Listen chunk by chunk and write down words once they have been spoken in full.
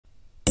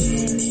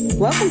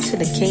Welcome to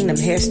the Kingdom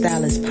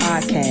Hairstylist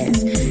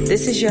podcast.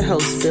 This is your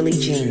host, Billie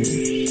Jean.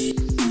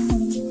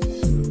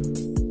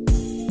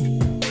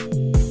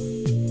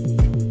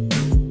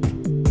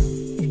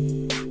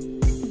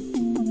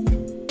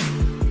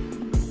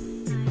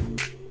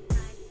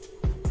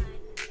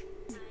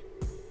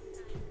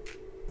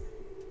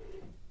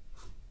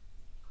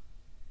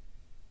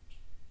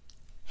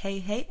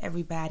 Hey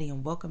everybody,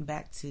 and welcome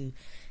back to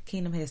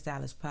Kingdom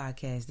Hairstylist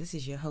podcast. This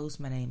is your host.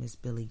 My name is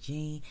Billie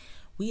Jean.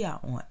 We are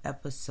on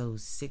episode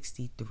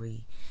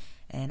 63,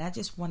 and I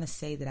just want to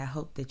say that I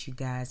hope that you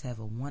guys have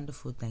a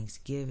wonderful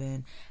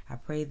Thanksgiving. I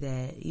pray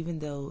that even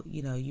though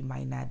you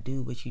might not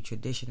do what you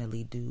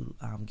traditionally do,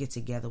 get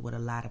together with a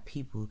lot of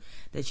people,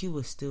 that you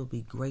will still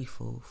be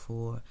grateful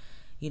for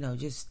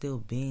just still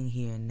being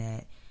here, and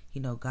that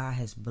God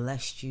has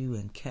blessed you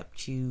and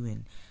kept you,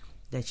 and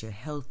that you're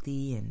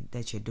healthy and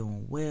that you're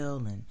doing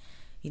well, and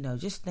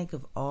just think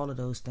of all of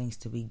those things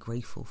to be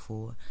grateful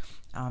for.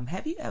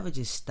 Have you ever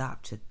just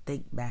stopped to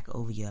think back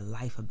over your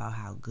life about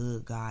how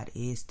good God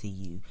is to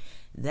you?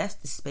 That's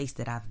the space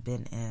that I've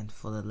been in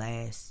for the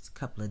last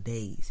couple of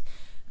days,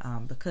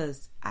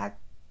 because I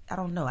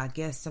don't know, I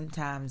guess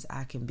sometimes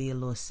I can be a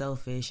little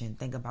selfish and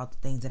think about the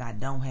things that I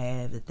don't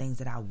have, the things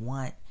that I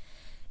want,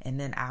 and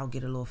then I'll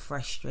get a little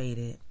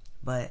frustrated.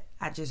 But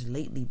I just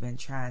lately been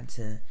trying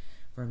to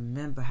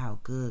remember how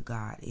good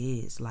God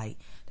is, like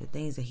the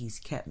things that He's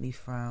kept me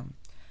from,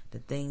 the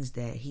things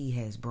that He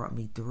has brought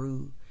me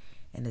through,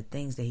 and the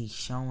things that He's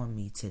showing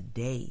me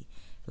today.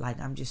 Like,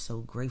 I'm just so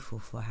grateful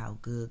for how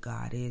good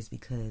God is,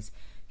 because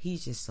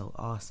He's just so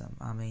awesome.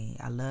 I mean,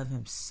 I love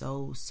Him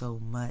so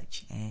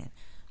much, and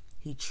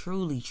He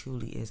truly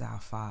is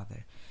our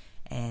Father.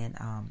 And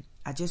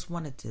I just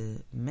wanted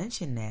to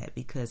mention that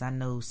because I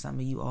know some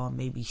of you all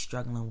may be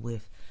struggling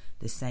with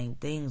the same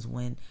things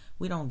when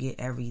we don't get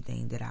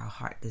everything that our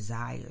heart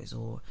desires,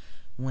 or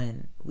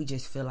when we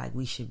just feel like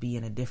we should be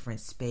in a different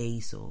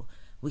space, or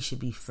we should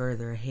be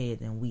further ahead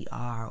than we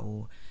are,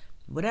 or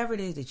whatever it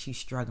is that you're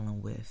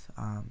struggling with.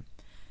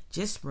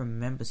 Just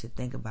remember to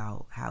think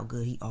about how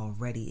good He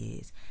already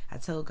is. I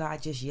told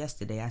God just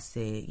yesterday, I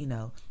said,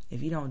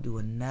 if you don't do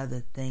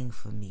another thing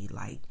for me,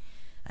 like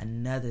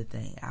another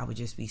thing, I would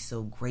just be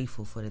so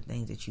grateful for the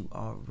things that you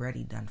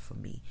already done for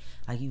me.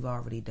 Like, you've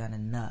already done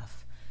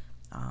enough.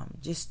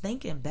 Just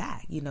thinking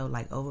back,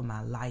 like over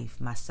my life,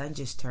 my son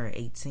just turned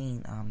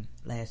 18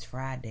 last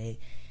Friday,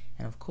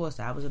 and of course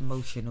I was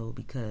emotional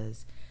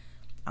because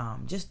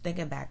just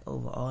thinking back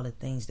over all the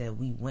things that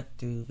we went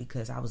through,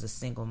 because I was a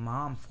single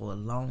mom for a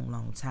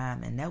long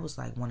time, and that was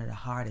like one of the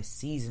hardest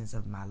seasons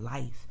of my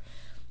life,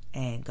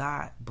 and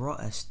God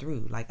brought us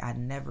through. Like,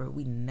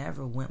 we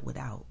never went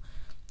without,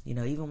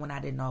 even when I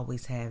didn't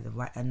always have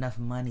enough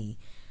money.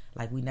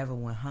 Like, we never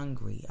went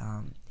hungry.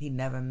 He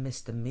never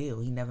missed a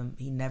meal. He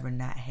never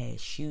not had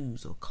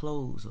shoes or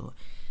clothes or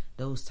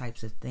those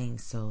types of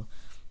things. So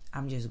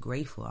I'm just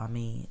grateful. I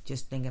mean,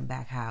 just thinking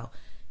back how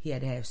he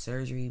had to have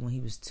surgery when he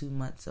was 2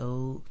 months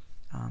old.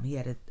 He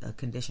had a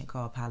condition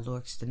called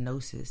pyloric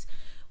stenosis,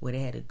 where they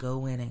had to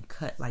go in and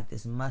cut like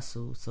this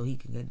muscle so he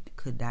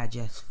could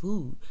digest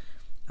food.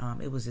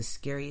 It was the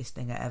scariest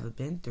thing I ever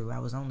been through. I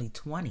was only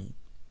 20.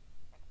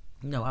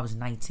 No, I was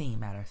 19,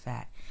 matter of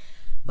fact.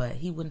 But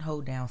he wouldn't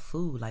hold down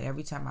food. Like,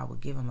 every time I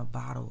would give him a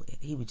bottle,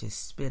 he would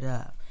just spit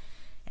up.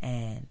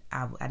 And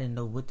I didn't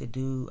know what to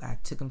do. I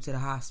took him to the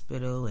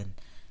hospital, and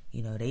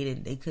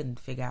they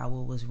couldn't figure out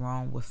what was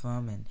wrong with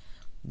him. And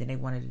then they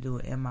wanted to do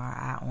an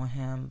MRI on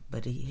him,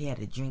 but he had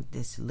to drink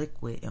this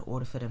liquid in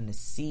order for them to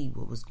see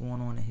what was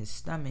going on in his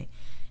stomach,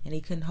 and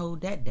he couldn't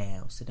hold that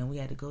down. So then we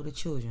had to go to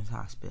Children's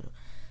Hospital.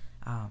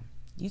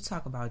 You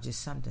talk about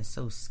just something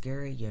so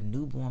scary. Your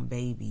newborn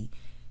baby,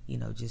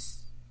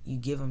 you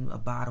give him a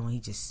bottle and he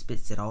just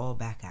spits it all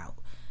back out.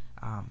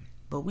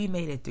 But we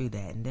made it through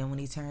that. And then when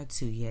he turned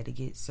 2, he had to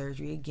get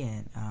surgery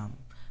again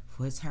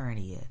for his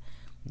hernia.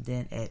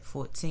 Then at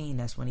 14,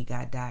 that's when he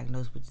got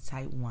diagnosed with the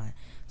type 1.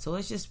 So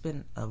it's just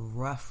been a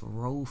rough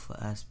road for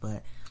us.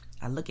 But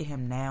I look at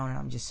him now, and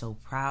I'm just so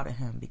proud of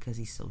him, because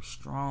he's so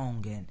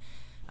strong, and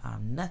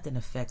nothing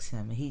affects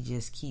him. And he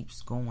just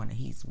keeps going, and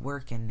he's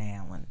working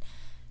now. And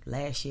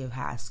last year of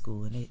high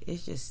school, and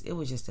it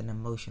was just an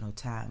emotional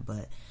time.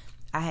 But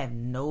I have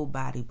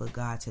nobody but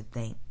God to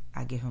thank.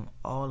 I give Him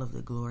all of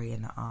the glory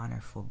and the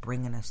honor for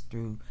bringing us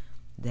through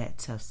that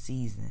tough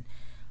season.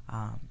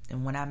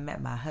 And when I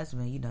met my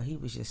husband, he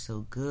was just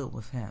so good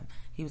with him.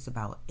 He was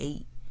about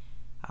 8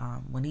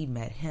 when he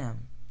met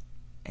him.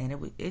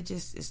 And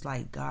it's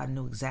like God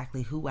knew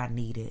exactly who I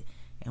needed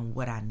and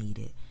what I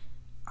needed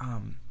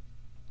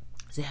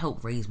to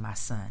help raise my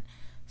son.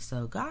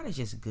 So God is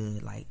just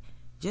good. Like,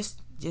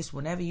 just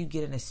whenever you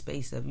get in a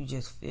space of you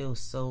just feel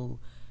so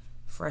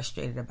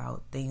frustrated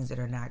about things that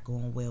are not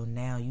going well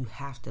now, you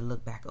have to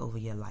look back over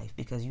your life,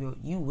 because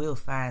you will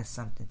find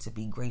something to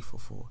be grateful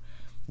for.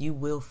 You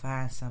will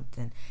find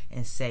something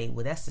and say,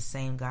 well, that's the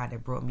same God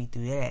that brought me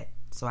through that,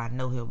 so I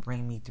know He'll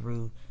bring me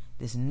through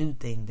this new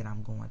thing that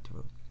I'm going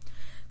through.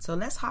 So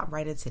let's hop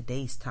right into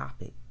today's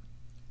topic.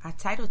 I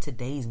titled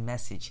today's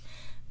message,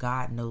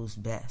 God Knows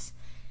Best.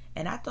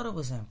 And I thought it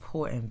was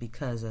important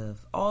because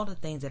of all the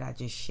things that I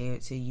just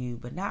shared to you.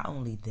 But not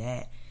only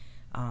that,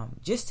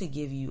 just to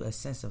give you a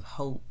sense of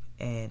hope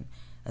and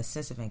a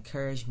sense of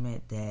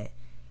encouragement that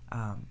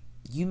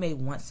you may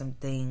want some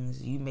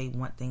things. You may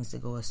want things to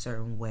go a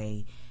certain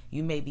way.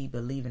 You may be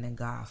believing in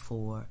God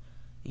for,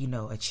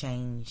 a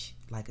change,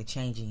 like a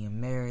change in your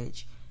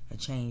marriage, a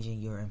change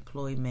in your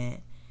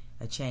employment,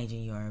 a change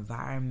in your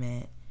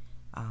environment,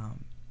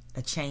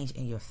 a change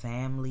in your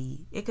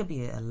family. It could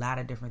be a lot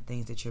of different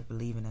things that you're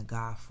believing in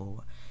God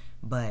for.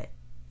 But,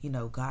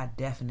 God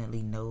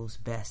definitely knows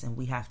best, and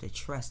we have to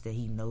trust that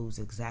He knows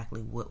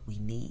exactly what we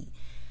need.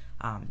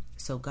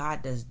 So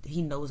God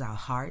He knows our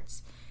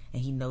hearts,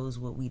 and He knows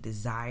what we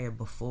desire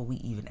before we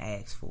even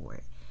ask for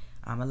it.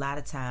 A lot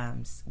of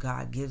times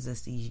God gives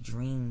us these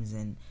dreams,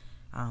 and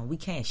we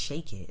can't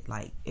shake it.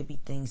 Like, it be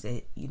things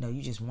that,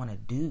 you just want to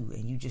do,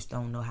 and you just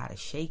don't know how to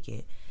shake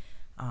it.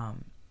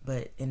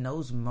 But in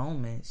those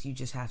moments, you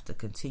just have to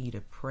continue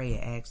to pray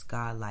and ask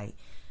God, like,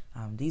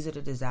 these are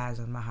the desires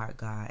of my heart,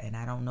 God, and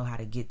I don't know how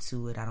to get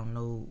to it. I don't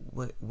know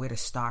where to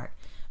start,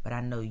 but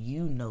I know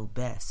you know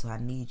best. So I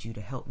need you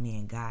to help me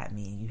and guide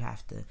me, and you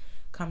have to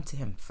come to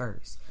Him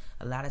first.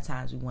 A lot of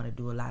times we want to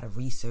do a lot of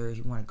research.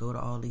 We want to go to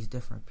all these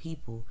different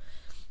people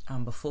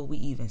before we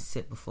even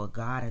sit before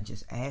God and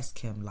just ask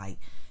Him, like,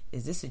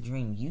 is this a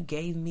dream you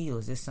gave me, or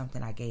is this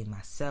something I gave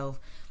myself?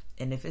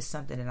 And if it's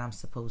something that I'm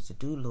supposed to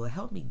do, Lord,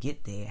 help me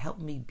get there. Help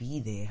me be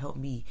there. Help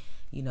me,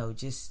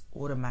 just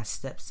order my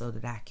steps so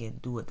that I can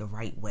do it the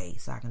right way,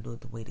 so I can do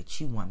it the way that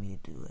you want me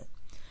to do it.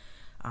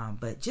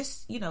 But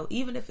just,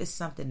 even if it's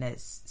something that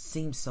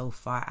seems so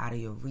far out of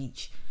your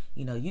reach,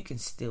 you can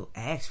still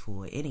ask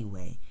for it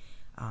anyway.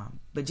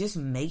 But just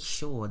make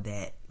sure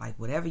that, like,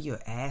 whatever you're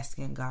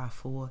asking God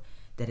for,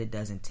 that it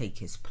doesn't take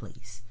His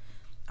place.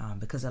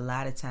 Because a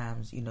lot of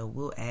times,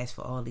 we'll ask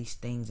for all these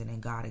things, and then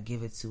God will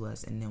give it to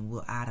us, and then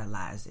we'll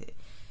idolize it,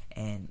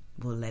 and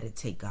we'll let it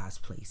take God's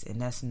place.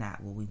 And that's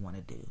not what we want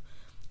to do.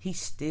 He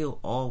still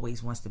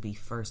always wants to be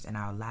first in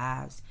our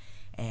lives.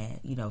 And,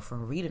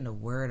 from reading the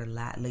Word a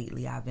lot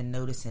lately, I've been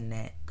noticing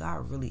that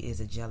God really is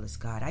a jealous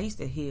God. I used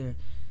to hear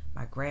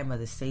my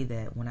grandmother say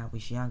that when I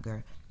was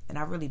younger, and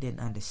I really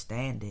didn't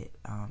understand it.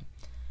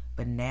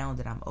 But now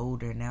that I'm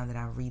older, now that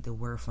I read the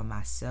Word for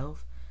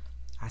myself,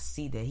 I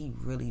see that He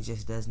really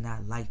just does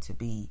not like to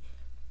be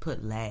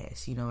put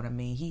last. You know what I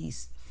mean?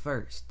 He's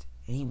first,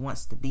 and He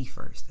wants to be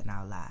first in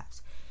our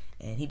lives.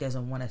 And He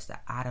doesn't want us to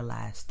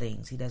idolize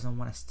things. He doesn't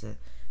want us to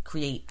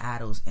create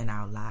idols in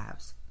our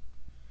lives.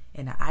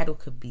 And an idol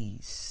could be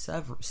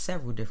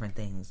several different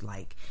things.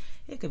 Like,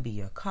 it could be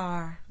your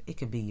car, it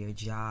could be your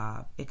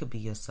job, it could be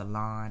your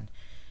salon,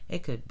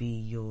 it could be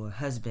your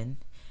husband,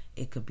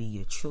 it could be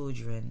your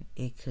children,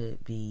 it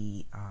could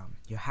be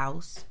your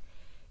house.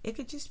 It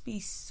could just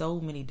be so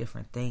many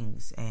different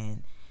things.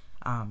 And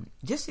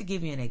just to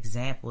give you an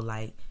example,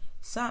 like,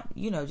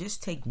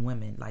 just take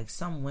women. Like,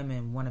 some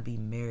women want to be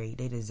married.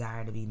 They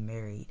desire to be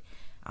married.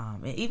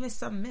 And even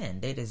some men,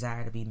 they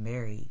desire to be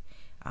married.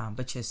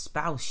 But your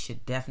spouse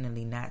should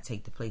definitely not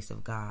take the place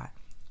of God.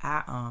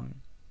 I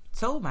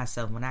told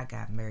myself when I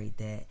got married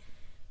that,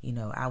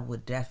 I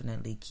would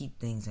definitely keep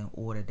things in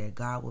order, that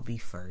God would be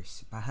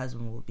first, my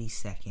husband would be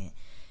second,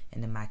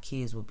 and then my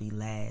kids would be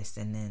last,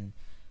 and then,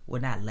 well,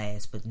 not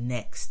last, but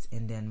next,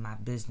 and then my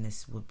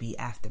business would be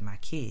after my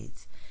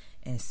kids.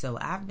 And so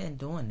I've been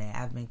doing that.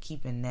 I've been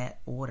keeping that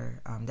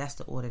order. That's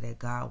the order that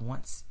God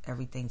wants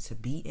everything to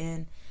be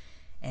in.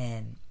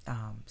 And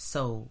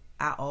so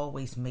I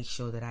always make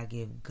sure that I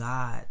give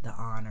God the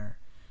honor,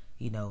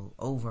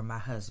 over my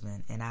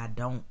husband. And I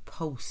don't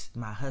post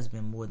my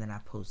husband more than I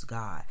post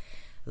God.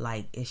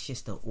 Like, it's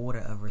just the order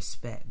of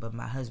respect. But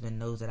my husband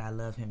knows that I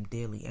love him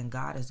dearly. And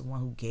God is the one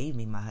who gave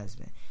me my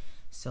husband.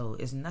 So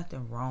it's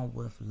nothing wrong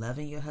with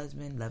loving your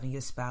husband, loving your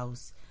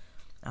spouse,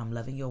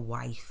 loving your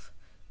wife.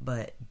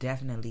 But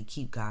definitely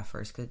keep God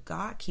first, because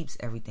God keeps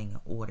everything in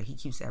order. He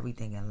keeps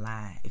everything in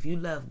line. If you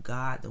love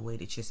God the way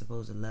that you're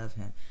supposed to love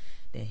Him,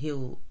 then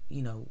He'll,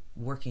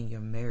 work in your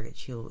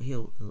marriage.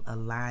 He'll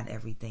align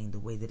everything the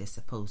way that it's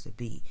supposed to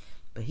be.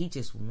 But He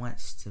just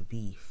wants to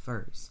be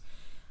first.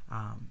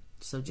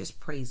 So just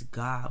praise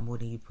God more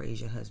than you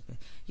praise your husband.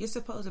 You're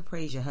supposed to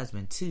praise your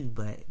husband too,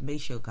 but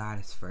make sure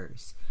God is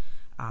first.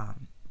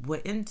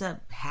 What ends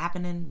up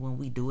happening when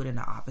we do it in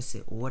the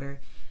opposite order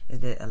is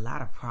that a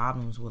lot of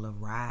problems will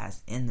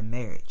arise in the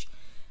marriage.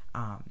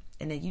 And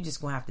then you just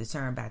going to have to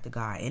turn back to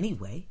God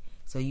anyway.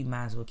 So you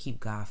might as well keep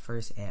God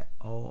first at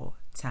all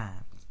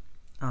times.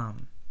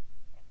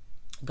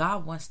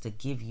 God wants to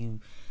give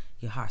you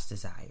your heart's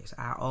desires.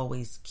 I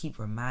always keep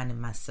reminding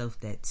myself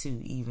that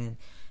too, even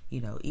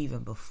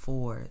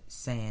before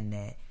saying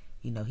that,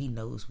 He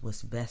knows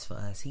what's best for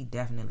us. He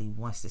definitely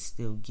wants to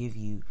still give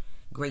you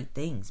great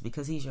things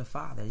because He's your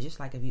Father. Just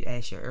like if you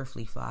ask your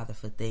earthly father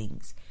for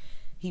things,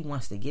 He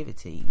wants to give it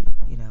to you,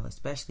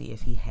 especially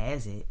if He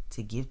has it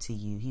to give to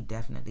you. He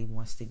definitely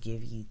wants to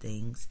give you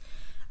things.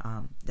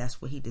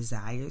 That's what He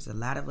desires. A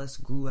lot of us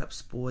grew up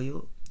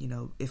spoiled.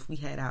 If we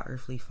had our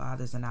earthly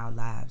fathers in our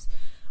lives,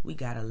 we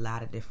got a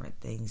lot of different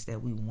things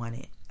that we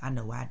wanted. I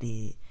know I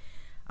did.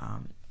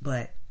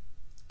 But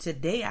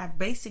today I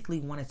basically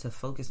wanted to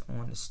focus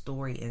on the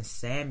story in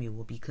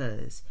Samuel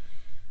because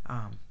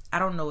I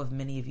don't know if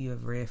many of you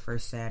have read 1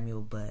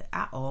 Samuel, but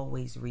I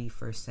always read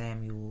 1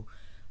 Samuel.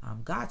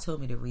 God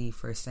told me to read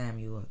 1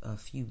 Samuel a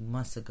few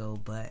months ago,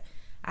 but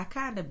I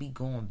kind of be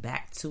going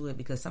back to it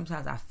because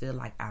sometimes I feel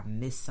like I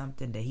missed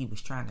something that he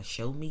was trying to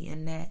show me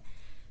in that.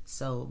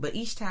 So, but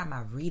each time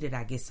I read it,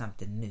 I get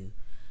something new.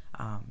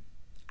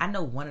 I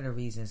know one of the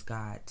reasons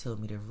God told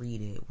me to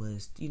read it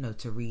was,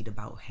 to read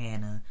about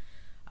Hannah.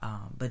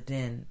 But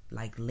then,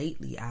 like,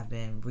 lately I've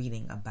been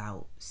reading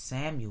about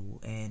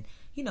Samuel and,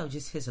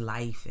 just his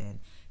life and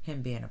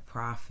him being a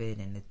prophet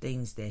and the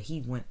things that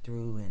he went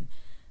through. And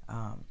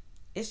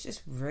it's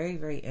just very,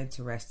 very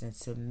interesting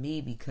to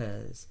me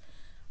because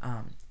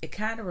it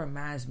kind of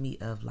reminds me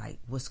of, like,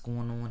 what's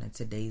going on in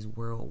today's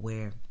world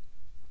where,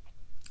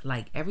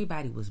 like,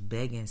 everybody was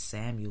begging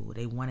Samuel.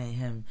 They wanted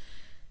him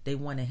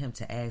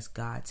to ask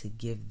God to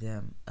give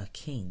them a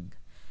king.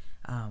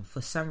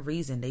 For some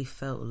reason, they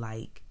felt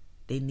like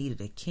they needed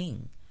a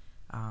king.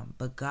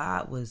 But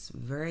God was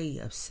very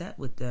upset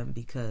with them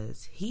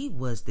because he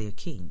was their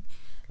king.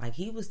 Like,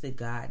 he was the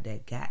God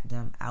that got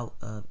them out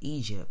of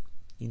Egypt.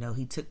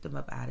 He took them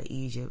up out of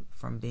Egypt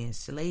from being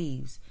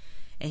slaves,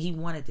 and he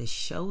wanted to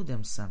show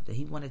them something.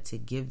 He wanted to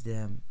give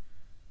them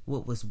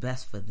what was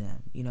best for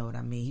them. You know what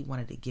I mean? He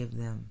wanted to give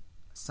them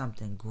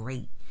something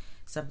great,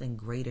 something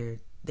greater.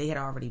 They had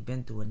already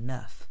been through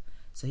enough.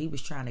 So he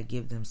was trying to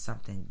give them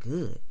something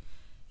good,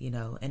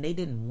 and they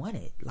didn't want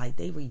it. Like,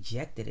 they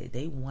rejected it.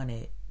 They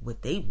wanted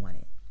what they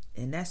wanted.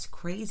 And that's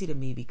crazy to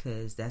me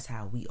because that's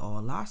how we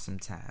all are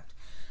sometimes.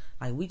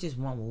 Like, we just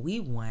want what we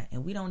want,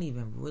 and we don't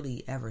even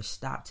really ever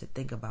stop to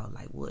think about,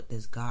 like, what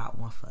does God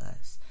want for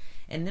us?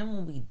 And then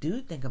when we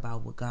do think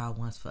about what God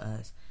wants for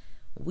us,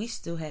 we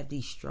still have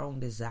these strong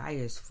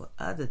desires for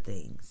other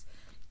things,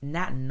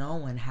 not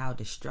knowing how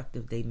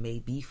destructive they may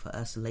be for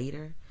us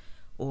later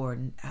or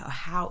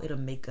how it'll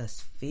make us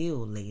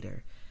feel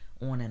later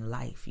on in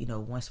life,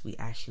 once we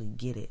actually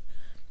get it.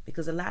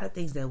 Because a lot of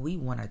things that we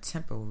want are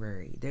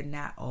temporary. They're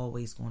not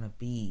always going to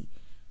be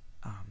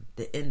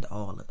the end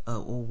all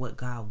or what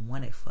God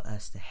wanted for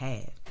us to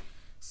have.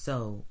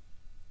 So,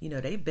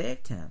 they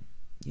begged him.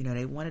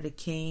 They wanted a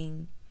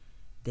king.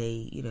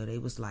 They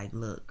was like,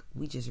 look,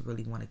 we just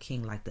really want a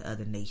king like the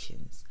other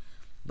nations.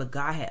 But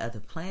God had other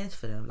plans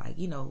for them. Like,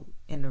 in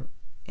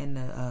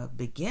the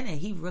beginning,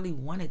 he really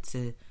wanted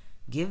to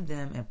give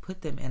them and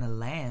put them in a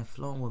land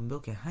flowing with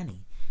milk and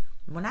honey.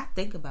 When I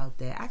think about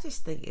that, I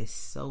just think it's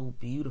so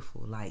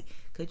beautiful. Like,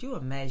 could you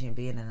imagine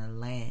being in a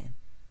land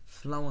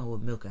flowing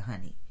with milk and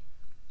honey?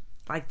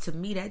 Like, to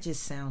me, that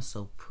just sounds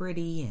so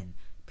pretty and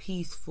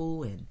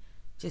peaceful and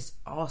just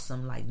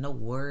awesome. Like, no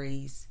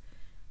worries.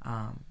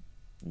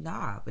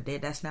 But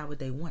that's not what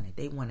they wanted.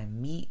 They wanted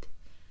meat.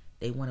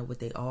 They wanted what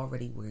they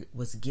already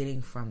was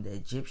getting from the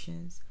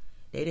Egyptians.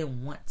 They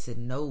didn't want to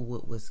know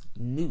what was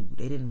new.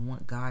 They didn't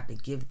want God to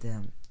give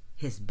them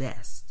his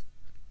best.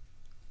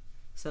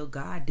 So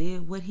God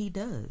did what he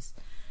does.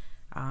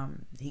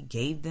 He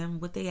gave them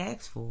what they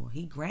asked for.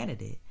 He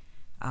granted it.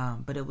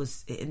 But it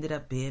ended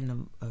up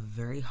being a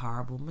very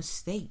horrible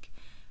mistake.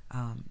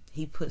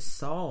 He put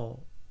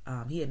Saul,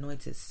 he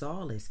anointed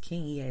Saul as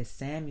king. He had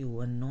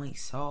Samuel anoint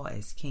Saul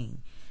as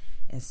king.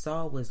 And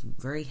Saul was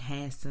very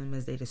handsome,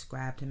 as they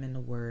described him in the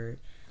word.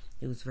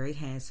 He was very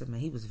handsome,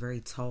 and he was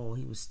very tall.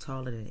 He was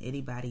taller than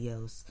anybody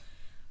else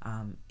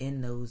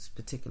in those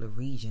particular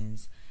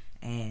regions.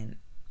 And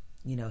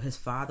his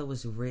father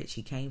was rich.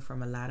 He came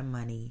from a lot of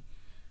money.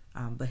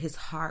 But his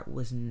heart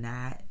was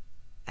not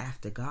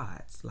after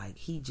God's. Like,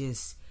 he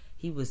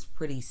was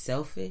pretty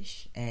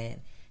selfish,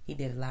 and he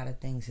did a lot of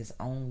things his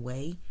own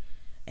way.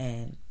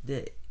 And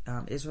the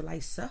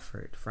Israelites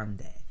suffered from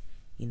that.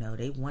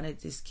 They wanted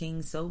this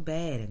king so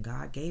bad, and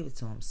God gave it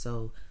to him.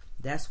 So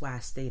that's why I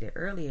stated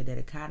earlier that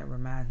it kind of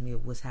reminds me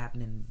of what's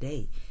happening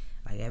today.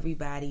 Like,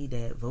 everybody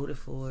that voted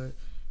for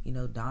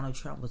Donald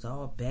Trump was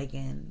all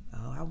begging,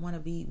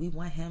 we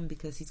want him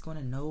because he's going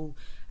to know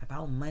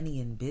about money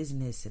and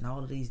business and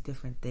all of these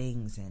different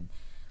things. And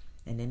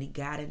then he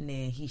got in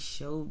there and he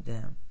showed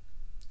them,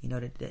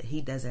 that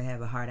he doesn't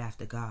have a heart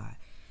after God.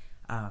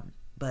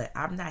 But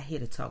I'm not here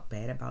to talk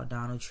bad about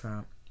Donald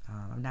Trump.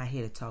 I'm not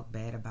here to talk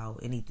bad about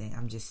anything.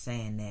 I'm just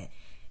saying that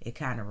it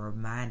kind of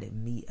reminded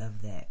me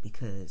of that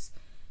because,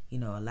 a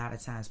lot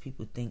of times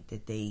people think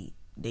that they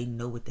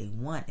know what they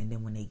want. And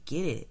then when they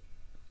get it,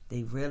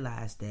 they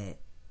realize that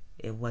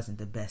it wasn't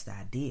the best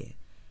idea.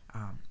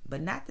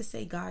 But not to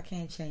say God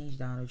can't change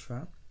Donald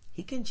Trump.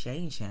 He can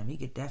change him. He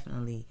could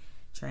definitely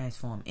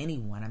transform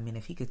anyone. I mean,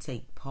 if he could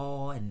take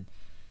Paul and,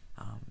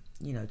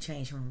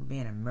 change him from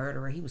being a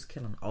murderer, he was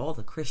killing all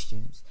the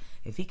Christians.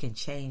 If he can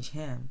change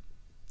him,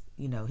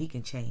 he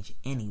can change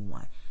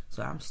anyone.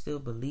 So I'm still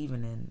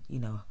believing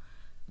in,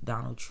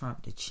 Donald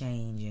Trump to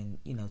change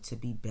and, to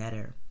be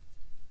better.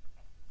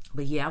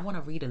 But yeah, I want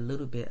to read a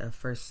little bit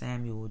of 1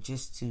 Samuel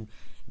just to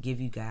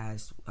give you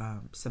guys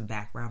some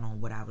background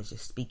on what I was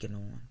just speaking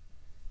on.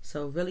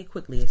 So really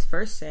quickly, it's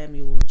 1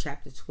 Samuel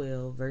chapter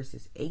 12,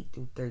 verses 8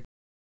 through 13.